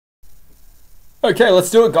Okay, let's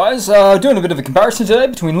do it, guys. Doing a bit of a comparison today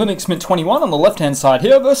between Linux Mint 21 on the left-hand side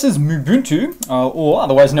here versus Mubuntu, or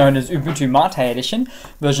otherwise known as Ubuntu Mate Edition,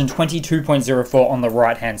 version 22.04 on the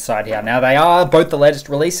right-hand side here. Now, they are both the latest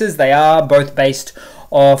releases. They are both based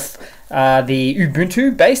off the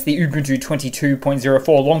Ubuntu base, the Ubuntu 22.04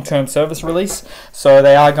 long-term service release. So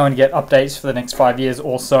they are going to get updates for the next 5 years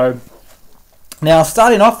or so. Now,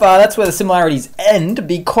 starting off, that's where the similarities end,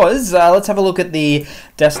 because let's have a look at the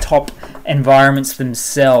desktop environments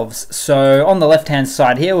themselves. So on the left-hand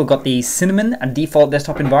side here, we've got the Cinnamon, a default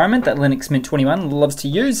desktop environment that Linux Mint 21 loves to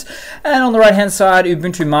use. And on the right-hand side,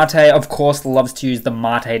 Ubuntu Mate, of course, loves to use the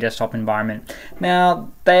Mate desktop environment.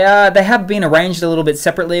 Now, they have been arranged a little bit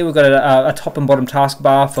separately. We've got a top and bottom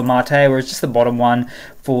taskbar for Mate, whereas just the bottom one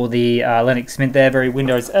for the Linux Mint there, very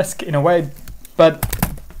Windows-esque in a way. But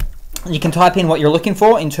you can type in what you're looking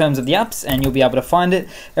for in terms of the apps and you'll be able to find it.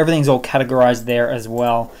 Everything's all categorized there as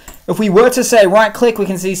well. If we were to say right click, we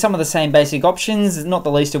can see some of the same basic options, not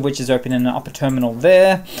the least of which is open in an upper terminal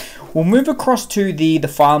there. We'll move across to the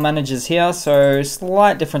file managers here, so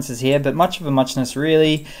slight differences here, but much of a muchness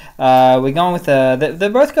really. We're going with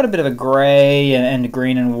they've both got a bit of a grey and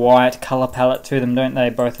green and white color palette to them, don't they?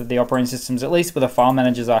 Both of the operating systems, at least where the file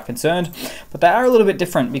managers are concerned. But they are a little bit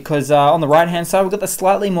different because on the right hand side we've got the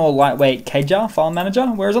slightly more lightweight Kjar file manager,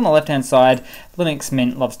 whereas on the left hand side Linux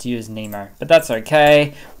Mint loves to use Nemo. But that's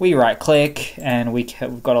okay. We right click and we've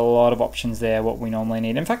got a lot of options there, what we normally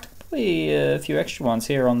need. In fact, a few extra ones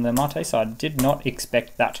here on the Mate side. Did not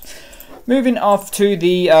expect that. Moving off to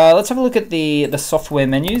the, let's have a look at the software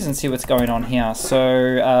menus and see what's going on here.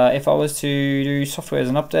 So if I was to do softwares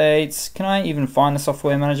and updates, can I even find the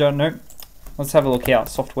software manager? Nope. Let's have a look here.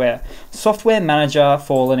 Software manager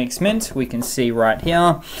for Linux Mint. We can see right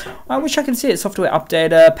here. I wish I could see it. Software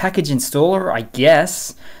updater, package installer, I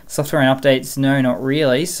guess. Software and updates, no, not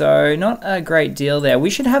really. So not a great deal there.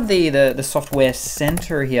 We should have the software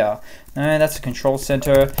center here. No, that's a control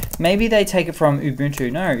center. Maybe they take it from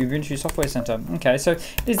Ubuntu. No, Ubuntu Software Center. Okay, so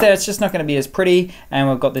it is there. It's just not going to be as pretty. And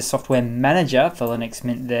we've got this software manager for Linux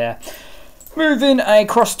Mint there. Moving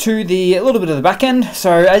across to a little bit of the back end.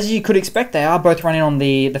 So as you could expect, they are both running on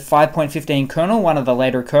the 5.15 kernel, one of the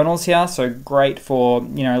later kernels here. So great for,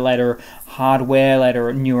 you know, later hardware,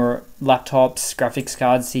 later newer laptops, graphics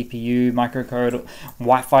cards, CPU, microcode,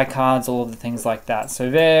 Wi-Fi cards, all of the things like that. So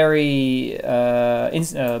very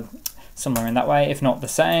similar in that way, if not the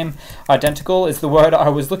same. Identical is the word I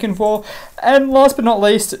was looking for. And last but not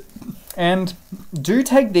least, and do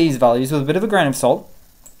take these values with a bit of a grain of salt,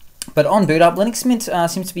 but on boot up, Linux Mint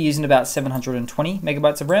seems to be using about 720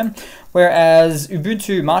 megabytes of RAM, whereas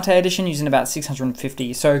Ubuntu Mate Edition using about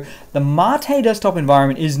 650. So the Mate desktop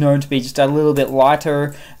environment is known to be just a little bit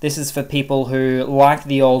lighter. This is for people who like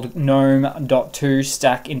the old GNOME.2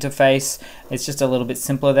 stack interface. It's just a little bit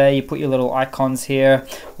simpler there. You put your little icons here,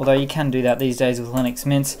 although you can do that these days with Linux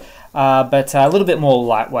Mint. But a little bit more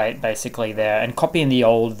lightweight basically there, and copying the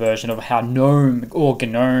old version of how GNOME or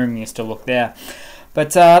GNOME used to look there.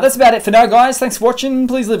 But that's about it for now, guys. Thanks for watching.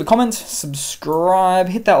 Please leave a comment, subscribe,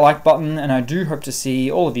 hit that like button, and I do hope to see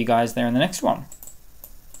all of you guys there in the next one.